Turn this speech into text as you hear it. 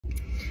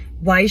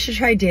Why you should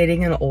try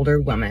dating an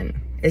older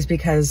woman is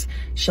because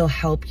she'll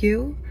help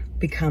you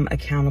become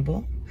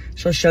accountable.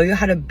 She'll show you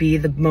how to be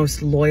the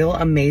most loyal,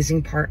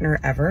 amazing partner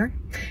ever.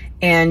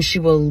 And she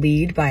will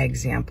lead by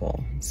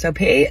example. So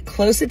pay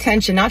close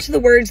attention, not to the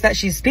words that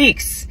she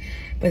speaks,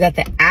 but at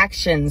the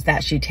actions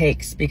that she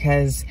takes,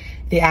 because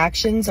the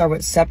actions are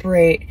what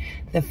separate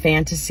the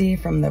fantasy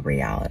from the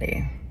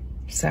reality.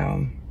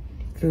 So,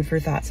 food for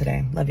thought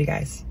today. Love you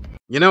guys.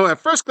 You know, at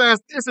first glance,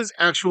 this is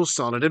actual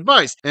solid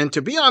advice. And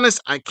to be honest,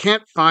 I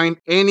can't find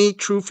any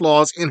true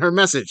flaws in her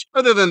message,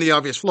 other than the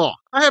obvious flaw.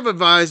 I have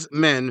advised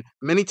men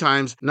many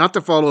times not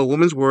to follow a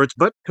woman's words,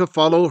 but to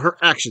follow her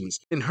actions.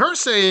 In her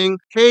saying,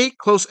 pay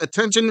close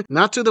attention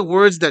not to the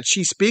words that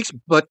she speaks,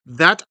 but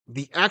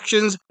the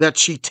actions that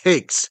she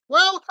takes.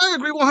 Well, I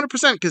agree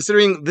 100%,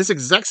 considering this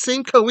exact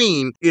same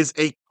queen is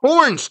a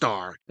porn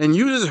star and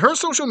uses her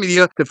social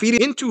media to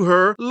feed into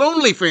her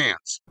lonely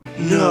fans.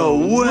 No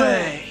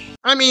way!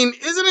 I mean,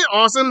 isn't it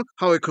awesome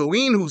how a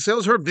queen who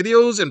sells her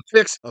videos and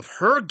pics of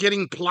her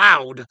getting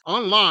plowed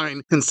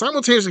online can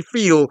simultaneously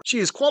feel she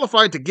is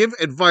qualified to give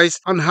advice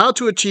on how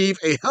to achieve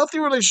a healthy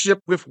relationship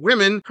with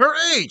women her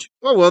age?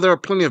 Oh well, there are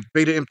plenty of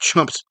beta imp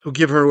chumps who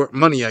give her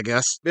money, I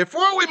guess.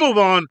 Before we move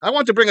on, I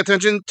want to bring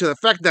attention to the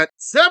fact that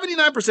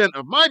 79%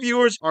 of my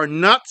viewers are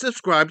not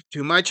subscribed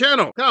to my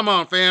channel. Come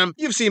on, fam.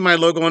 You've seen my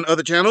logo on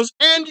other channels,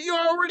 and you're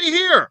already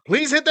here.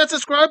 Please hit that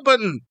subscribe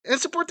button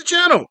and support the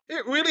channel.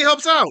 It really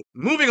helps out.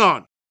 Moving on.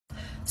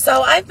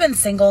 So I've been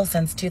single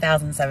since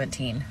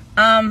 2017.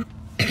 I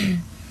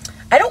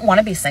don't want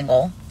to be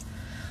single,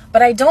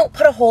 but I don't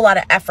put a whole lot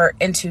of effort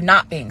into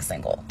not being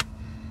single.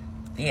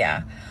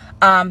 Yeah.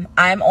 I'm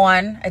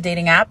on a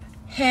dating app,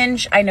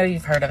 Hinge. I know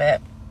you've heard of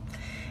it.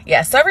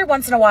 Yeah. So every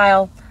once in a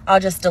while, I'll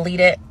just delete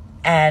it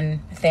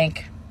and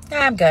think,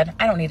 I'm good.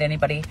 I don't need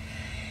anybody.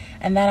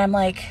 And then I'm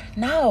like,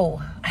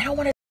 no, I don't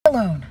want to be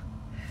alone.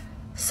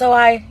 So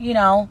I,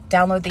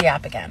 download the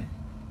app again.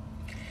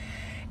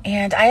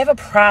 And I have a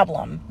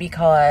problem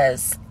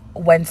because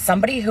when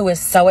somebody who is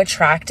so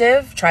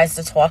attractive tries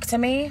to talk to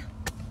me,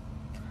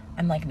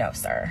 I'm like, no,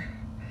 sir.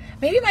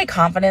 Maybe my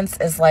confidence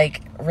is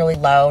like really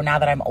low now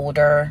that I'm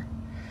older.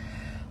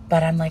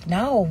 But I'm like,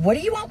 no, what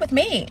do you want with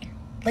me?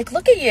 Like,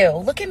 look at you.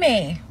 Look at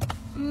me.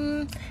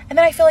 And then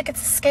I feel like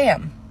it's a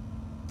scam.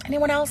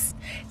 Anyone else?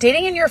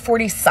 Dating in your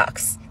 40s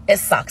sucks. It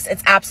sucks.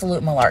 It's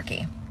absolute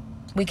malarkey.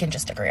 We can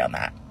just agree on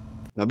that.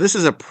 Now, this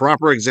is a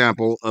proper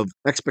example of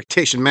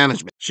expectation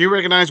management. She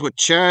recognized what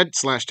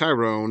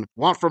Chad/Tyrone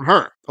want from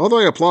her. Although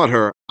I applaud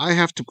her, I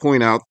have to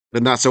point out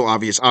the not so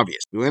obvious.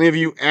 Do any of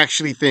you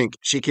actually think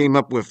she came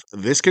up with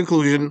this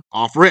conclusion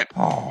off rip?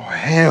 Oh,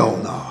 hell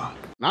no.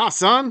 Nah,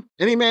 son.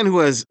 Any man who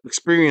has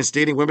experienced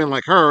dating women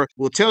like her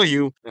will tell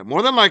you that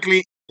more than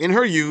likely, in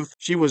her youth,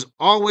 she was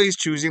always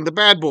choosing the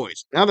bad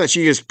boys. Now that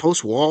she is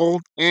post-wall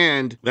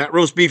and that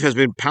roast beef has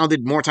been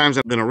pounded more times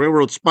than a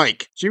railroad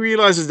spike, she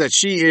realizes that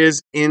she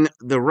is in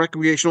the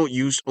recreational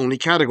use only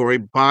category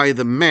by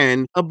the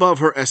men above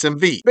her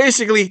SMV.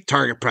 Basically,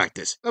 target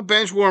practice. A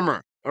bench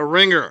warmer. A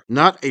ringer,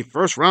 not a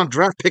first-round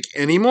draft pick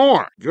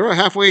anymore. If you're a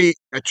halfway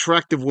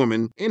attractive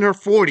woman in her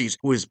 40s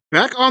who is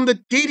back on the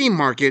dating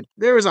market,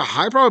 there is a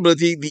high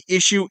probability the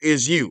issue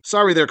is you.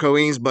 Sorry there,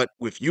 queens, but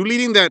with you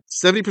leading that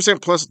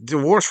 70% plus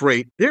divorce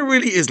rate, there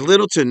really is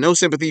little to no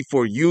sympathy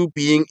for you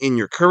being in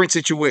your current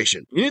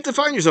situation. You need to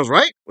find yourself,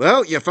 right?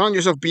 Well, you found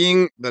yourself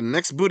being the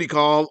next booty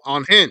call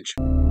on Hinge.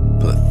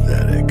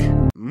 Pathetic.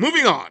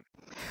 Moving on.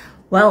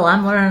 Well,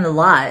 I'm learning a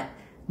lot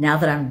now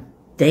that I'm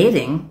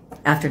dating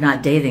after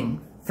not dating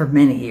for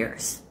many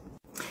years.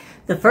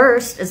 The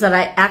first is that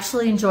I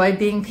actually enjoy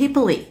being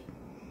people-y.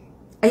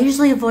 I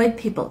usually avoid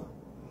people,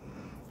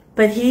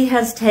 but he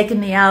has taken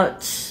me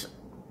out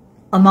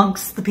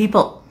amongst the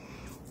people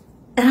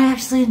and I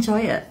actually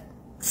enjoy it.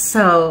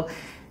 So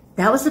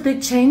that was a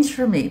big change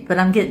for me, but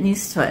I'm getting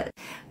used to it.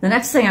 The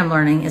next thing I'm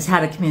learning is how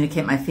to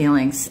communicate my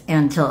feelings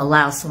and to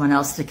allow someone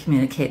else to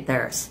communicate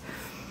theirs.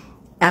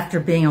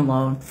 After being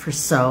alone for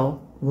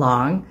so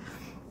long,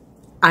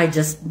 I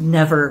just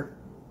never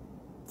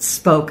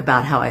spoke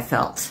about how I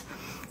felt.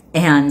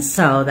 And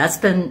so that's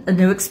been a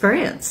new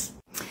experience.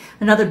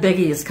 Another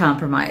biggie is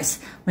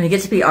compromise. When you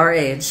get to be our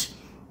age,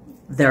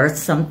 there are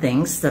some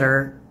things that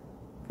are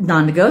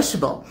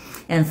non-negotiable.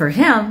 And for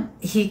him,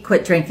 he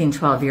quit drinking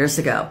 12 years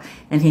ago,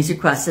 and he's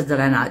requested that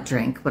I not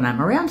drink when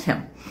I'm around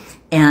him.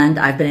 And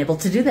I've been able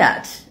to do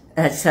that,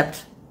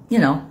 except,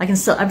 I'm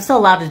still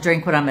allowed to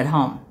drink when I'm at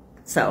home.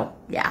 So,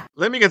 yeah.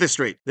 Let me get this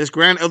straight. This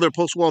grand elder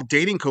post-wall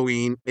dating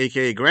queen,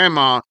 aka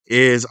grandma,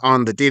 is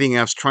on the dating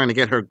apps trying to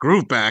get her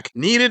groove back.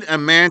 Needed a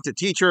man to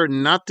teach her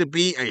not to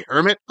be a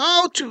hermit,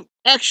 how to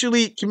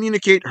actually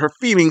communicate her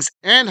feelings,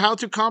 and how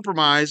to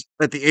compromise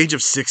at the age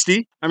of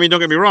 60. I mean, don't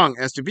get me wrong,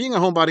 as to being a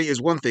homebody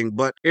is one thing,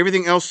 but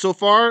everything else so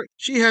far,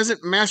 she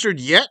hasn't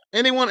mastered yet.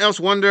 Anyone else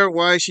wonder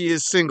why she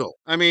is single?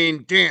 I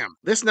mean, damn,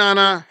 this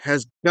Nana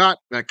has got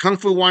that Kung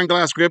Fu wine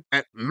glass grip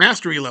at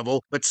mastery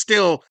level, but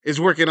still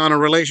is working on a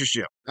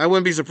relationship. I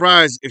wouldn't be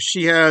surprised if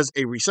she has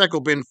a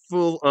recycle bin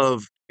full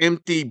of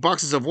empty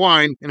boxes of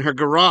wine in her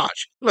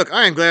garage. Look,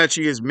 I am glad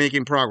she is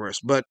making progress,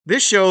 but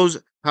this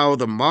shows how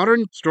the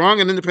modern, strong,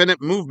 and independent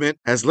movement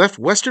has left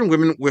Western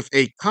women with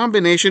a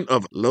combination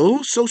of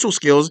low social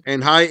skills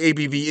and high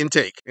ABV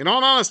intake. In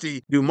all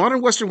honesty, do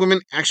modern Western women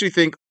actually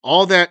think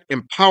all that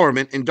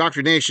empowerment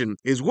indoctrination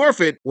is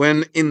worth it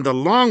when, in the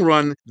long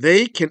run,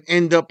 they can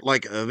end up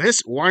like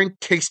this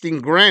wine-tasting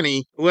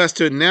granny who has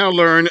to now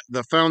learn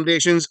the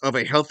foundations of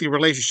a healthy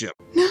relationship?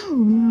 No, no,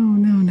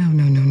 no, no,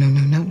 no, no, no,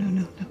 no, no, no,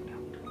 no,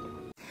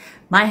 no.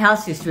 My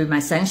house used to be my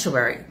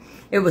sanctuary.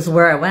 It was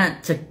where I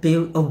went to be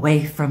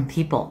away from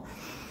people.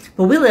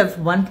 But we live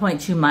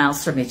 1.2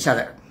 miles from each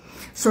other.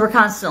 So we're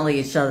constantly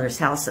at each other's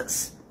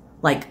houses,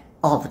 like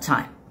all the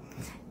time.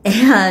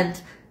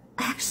 And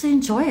I actually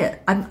enjoy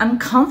it. I'm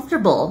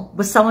comfortable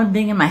with someone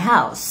being in my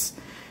house,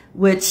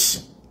 which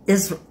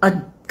is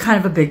a kind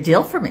of a big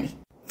deal for me.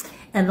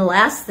 And the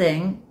last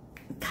thing,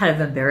 kind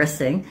of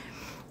embarrassing,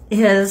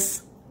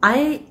 is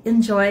I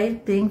enjoy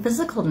being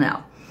physical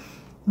now.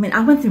 I mean, I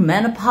went through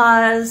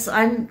menopause.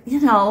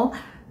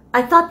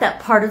 I thought that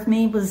part of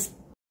me was,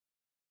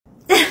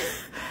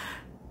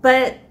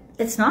 but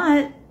it's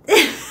not.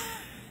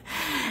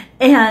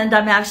 And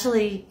I'm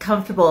actually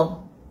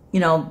comfortable,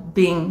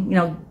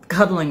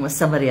 cuddling with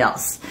somebody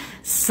else.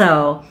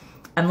 So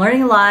I'm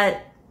learning a lot,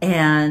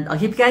 and I'll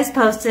keep you guys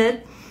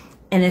posted.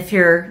 And if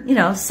you're,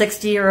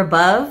 60 or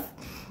above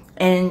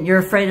and you're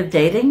afraid of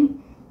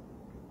dating,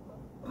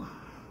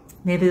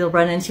 maybe you'll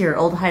run into your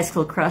old high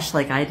school crush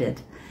like I did.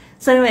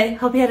 So anyway,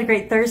 hope you had a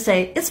great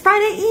Thursday. It's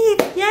Friday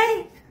Eve.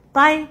 Yay.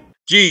 Bye.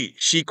 Gee,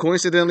 she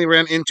coincidentally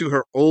ran into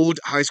her old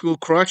high school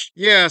crush?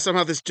 Yeah,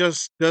 somehow this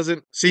just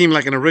doesn't seem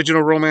like an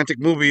original romantic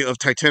movie of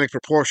Titanic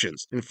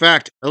proportions. In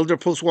fact, elder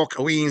post-war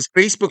queens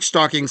Facebook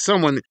stalking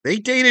someone they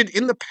dated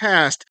in the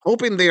past,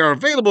 hoping they are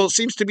available,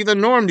 seems to be the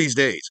norm these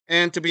days.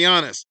 And to be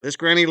honest, this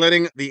granny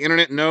letting the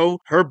internet know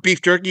her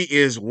beef jerky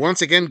is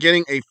once again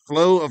getting a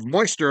flow of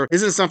moisture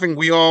isn't something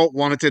we all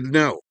wanted to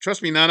know.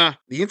 Trust me, Nana,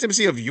 the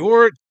intimacy of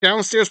your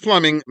downstairs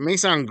plumbing may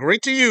sound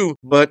great to you,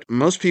 but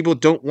most people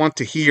don't want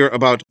to hear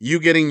about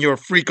you getting your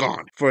freak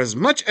on. For as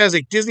much as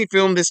a Disney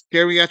film this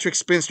geriatric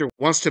spinster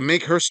wants to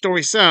make her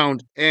story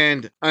sound,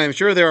 and I am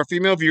sure there are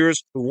female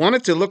viewers who want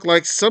it to look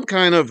like some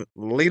kind of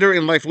later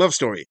in life love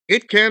story,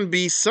 it can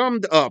be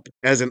summed up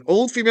as an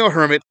old female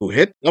hermit who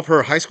hit up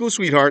her high school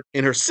sweetheart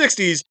in her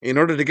 60s in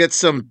order to get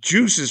some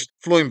juices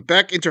flowing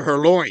back into her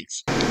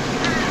loins.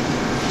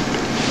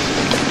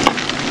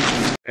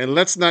 And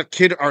let's not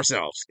kid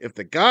ourselves. If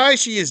the guy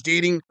she is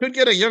dating could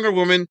get a younger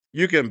woman,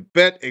 you can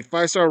bet a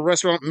 5-star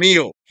restaurant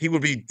meal he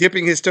would be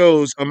dipping his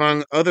toes,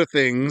 among other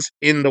things,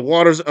 in the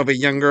waters of a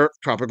younger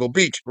tropical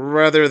beach,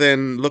 rather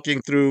than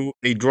looking through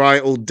a dry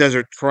old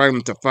desert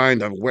trying to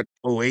find a wet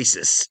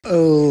oasis.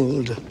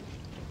 Old.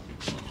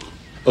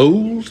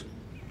 Old?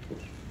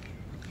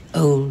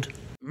 Old.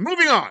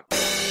 Moving on.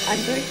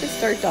 I'm going to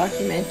start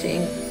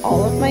documenting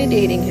all of my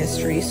dating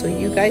history so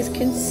you guys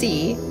can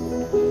see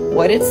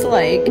what it's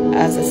like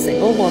as a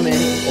single woman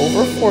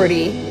over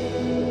 40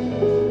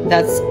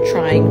 that's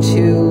trying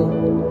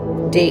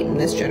to date in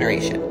this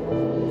generation.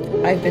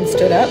 I've been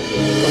stood up,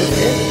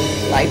 ghosted,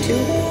 lied to,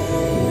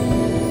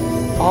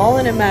 all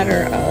in a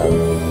matter of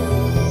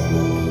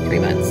 3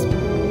 months.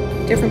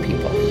 Different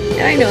people.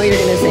 And I know you're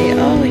going to say,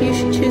 oh, you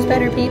should choose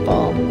better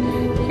people.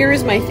 Here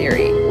is my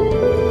theory.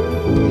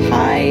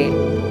 High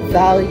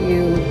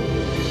value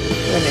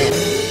women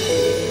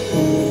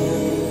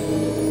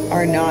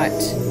are not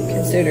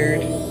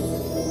considered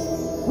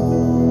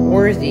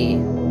worthy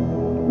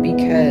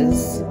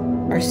because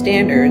our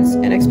standards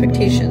and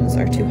expectations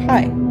are too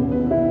high.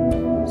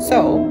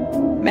 So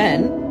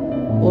men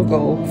will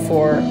go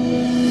for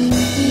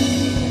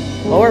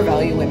lower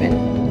value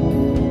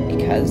women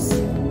because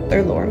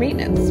they're lower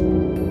maintenance.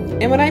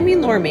 And when I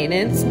mean lower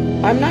maintenance,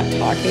 I'm not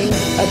talking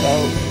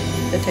about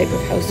the type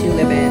of house you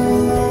live in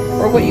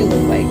or what you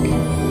look like.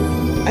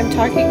 I'm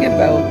talking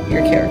about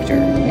your character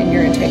and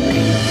your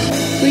integrity,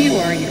 who you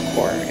are in your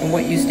core and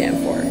what you stand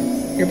for,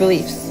 your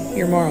beliefs,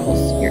 your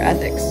morals, your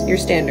ethics, your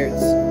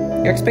standards,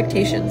 your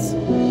expectations.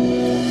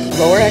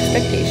 Lower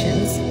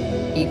expectations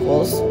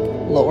equals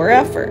lower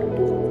effort,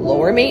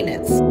 lower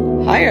maintenance.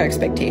 Higher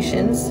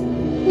expectations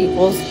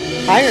equals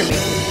higher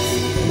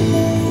maintenance,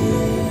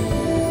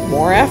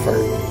 more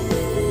effort,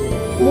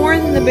 more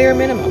than the bare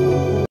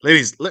minimum.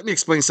 Ladies, let me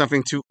explain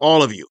something to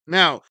all of you.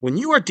 Now, when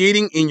you are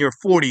dating in your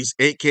 40s,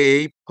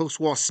 aka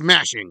post-war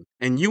smashing,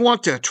 and you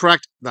want to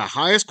attract the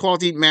highest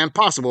quality man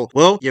possible,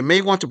 well, you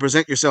may want to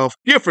present yourself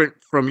different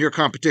from your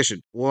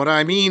competition. What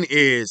I mean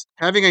is,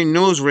 having a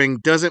nose ring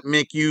doesn't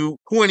make you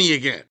 20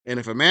 again. And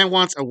if a man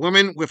wants a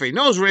woman with a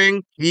nose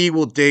ring, he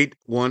will date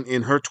one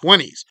in her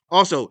 20s.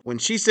 Also, when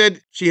she said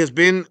she has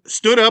been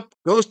stood up,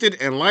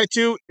 ghosted, and lied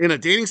to in a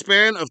dating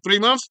span of 3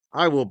 months,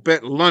 I will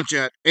bet lunch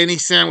at any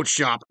sandwich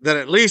shop that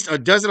at least a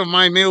dozen of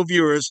my male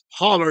viewers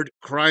hollered,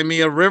 "Cry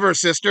me a river,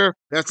 sister."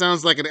 That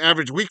sounds like an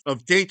average week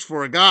of date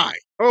for a guy.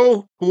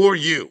 Oh, poor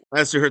you.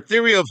 As to her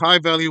theory of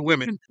high-value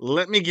women,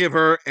 let me give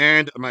her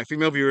and my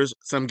female viewers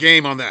some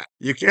game on that.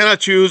 You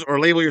cannot choose or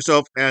label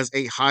yourself as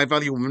a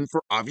high-value woman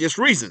for obvious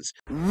reasons.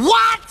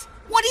 What?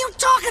 What are you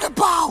talking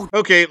about?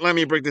 Okay, let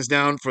me break this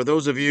down for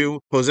those of you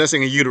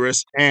possessing a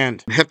uterus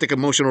and hectic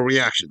emotional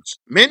reactions.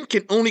 Men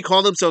can only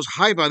call themselves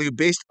high value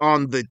based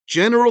on the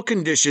general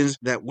conditions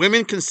that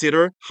women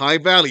consider high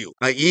value,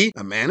 i.e.,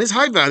 a man is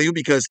high value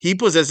because he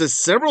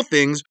possesses several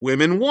things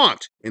women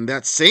want. In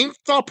that same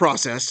thought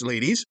process,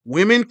 ladies,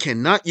 women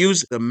cannot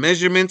use the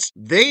measurements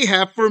they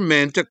have for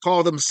men to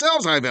call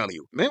themselves high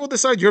value. Men will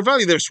decide your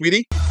value there,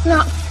 sweetie.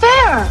 Not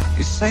fair.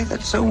 You say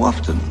that so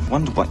often.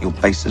 Wonder what your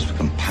basis for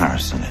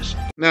comparison is.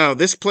 Now,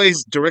 this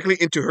plays directly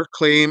into her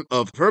claim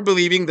of her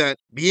believing that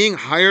being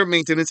higher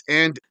maintenance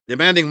and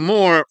demanding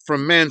more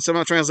from men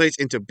somehow translates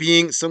into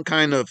being some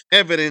kind of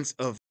evidence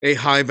of a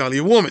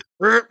high-value woman.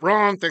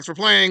 Wrong, thanks for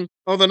playing.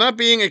 Although not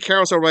being a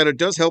carousel rider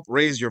does help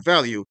raise your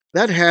value,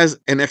 that has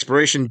an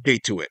expiration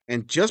date to it.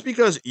 And just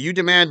because you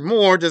demand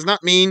more does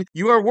not mean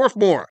you are worth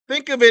more.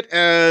 Think of it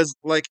as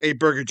like a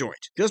burger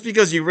joint. Just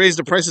because you raise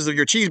the prices of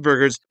your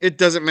cheeseburgers, it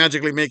doesn't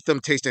magically make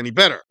them taste any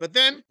better. But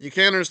then, you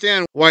can't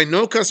understand why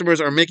no customers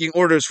are making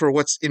orders for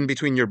what's in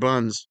between your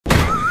buns.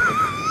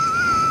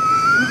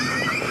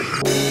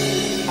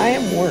 I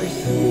am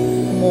worth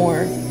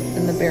more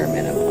than the bare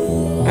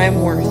minimum. I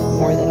am worth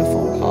more than a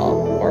phone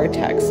call or a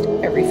text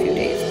every few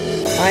days.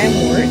 I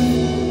am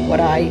worth what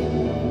I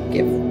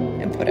give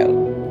and put out,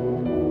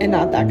 and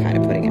not that kind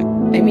of putting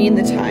out. I mean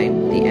the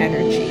time, the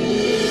energy,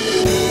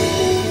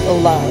 the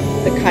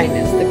love, the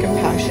kindness, the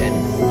compassion.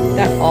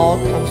 That all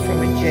comes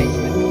from a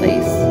genuine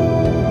place.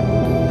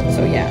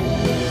 So yeah,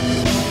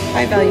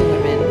 high value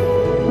women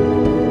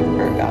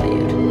aren't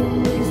valued,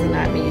 because then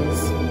that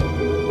means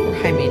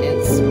we're high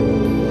maintenance,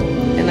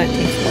 and that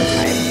takes more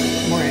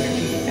time, more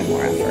energy, and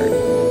more effort.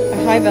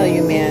 A high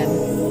value man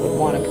would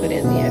want to put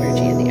in the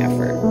energy and the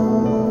effort.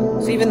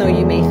 So even though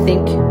you may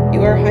think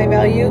you are high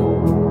value,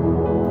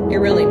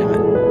 you're really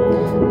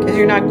not. Because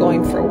you're not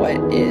going for what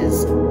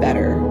is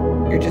better.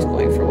 You're just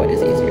going for what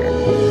is easier.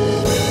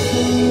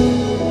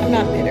 I'm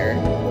not bitter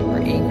or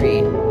angry.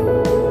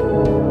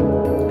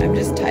 I'm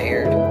just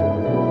tired.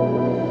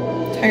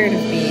 Tired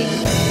of being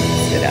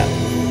stood up.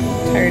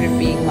 Tired of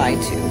being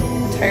lied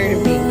to. Tired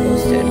of being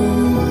ghosted.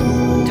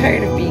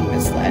 Tired of being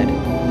misled.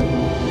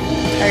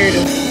 Tired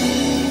of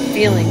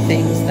feeling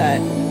things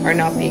that are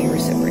not being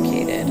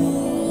reciprocated.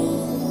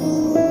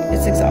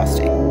 It's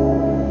exhausting.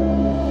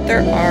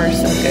 There are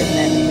some good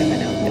men and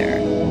women out there,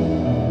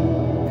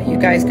 but you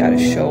guys gotta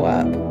show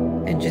up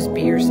and just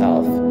be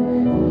yourself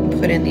and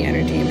put in the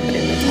energy and put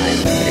in the time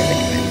and put in the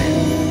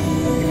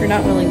commitment. If you're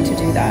not willing to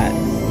do that,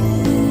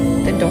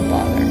 then don't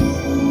bother.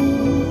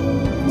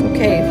 It's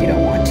okay if you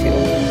don't want to.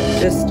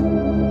 Just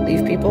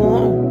leave people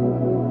alone.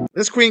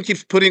 This queen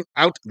keeps putting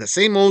out the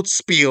same old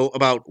spiel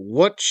about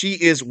what she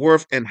is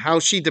worth and how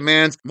she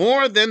demands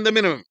more than the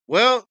minimum.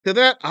 Well, to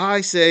that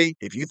I say,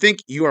 if you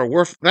think you are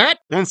worth that,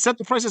 then set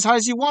the price as high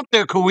as you want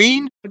there,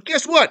 queen. But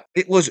guess what?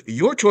 It was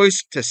your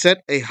choice to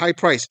set a high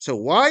price. So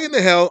why in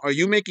the hell are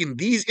you making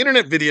these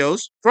internet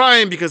videos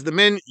crying because the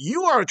men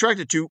you are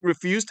attracted to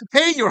refuse to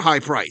pay your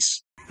high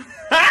price?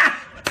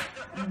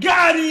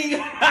 Got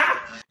him!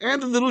 And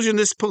the delusion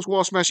this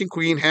post-wall smashing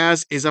queen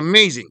has is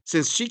amazing.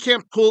 Since she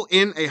can't pull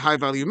in a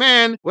high-value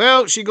man,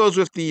 well, she goes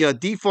with the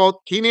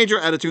default teenager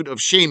attitude of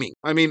shaming.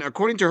 I mean,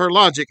 according to her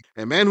logic,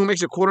 a man who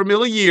makes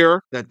 $250,000 a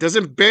year that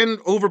doesn't bend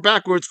over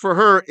backwards for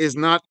her is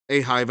not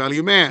a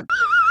high-value man.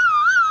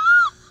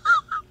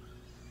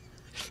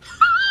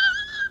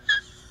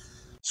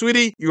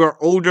 Sweetie, you are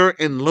older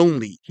and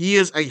lonely. He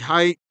is a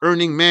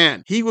high-earning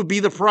man. He would be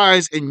the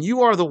prize, and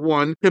you are the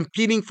one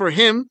competing for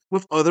him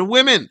with other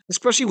women,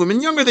 especially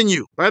women younger than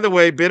you. By the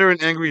way, bitter and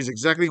angry is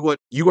exactly what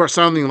you are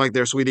sounding like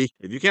there, sweetie.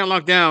 If you can't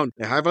lock down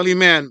a high-value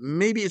man,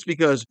 maybe it's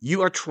because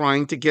you are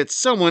trying to get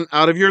someone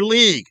out of your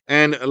league.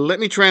 And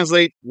let me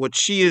translate what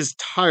she is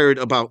tired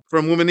about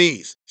from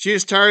womanese. She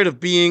is tired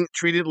of being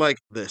treated like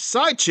the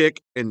side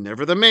chick and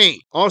never the main.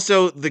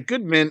 Also, the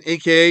good men,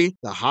 aka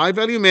the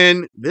high-value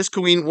men this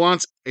queen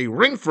wants a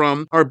ring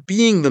from, are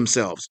being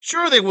themselves.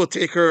 Sure, they will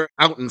take her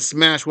out and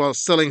smash while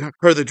selling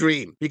her the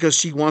dream, because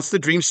she wants the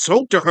dream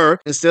sold to her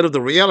instead of the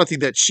reality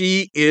that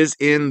she is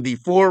in the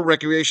for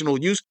recreational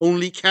use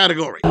only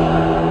category.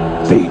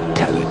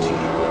 Fatality.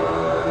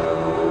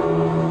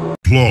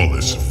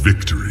 Flawless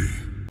victory.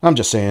 I'm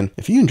just saying,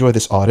 if you enjoy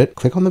this audit,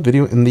 click on the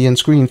video in the end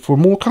screen for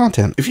more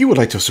content. If you would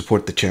like to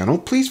support the channel,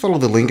 please follow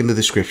the link in the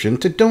description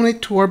to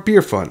donate to our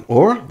beer fund,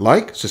 or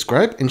like,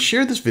 subscribe, and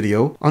share this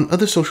video on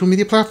other social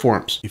media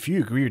platforms. If you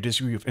agree or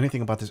disagree with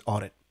anything about this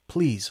audit,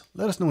 please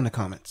let us know in the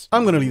comments.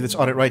 I'm going to leave this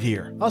audit right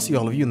here. I'll see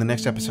all of you in the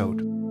next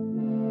episode.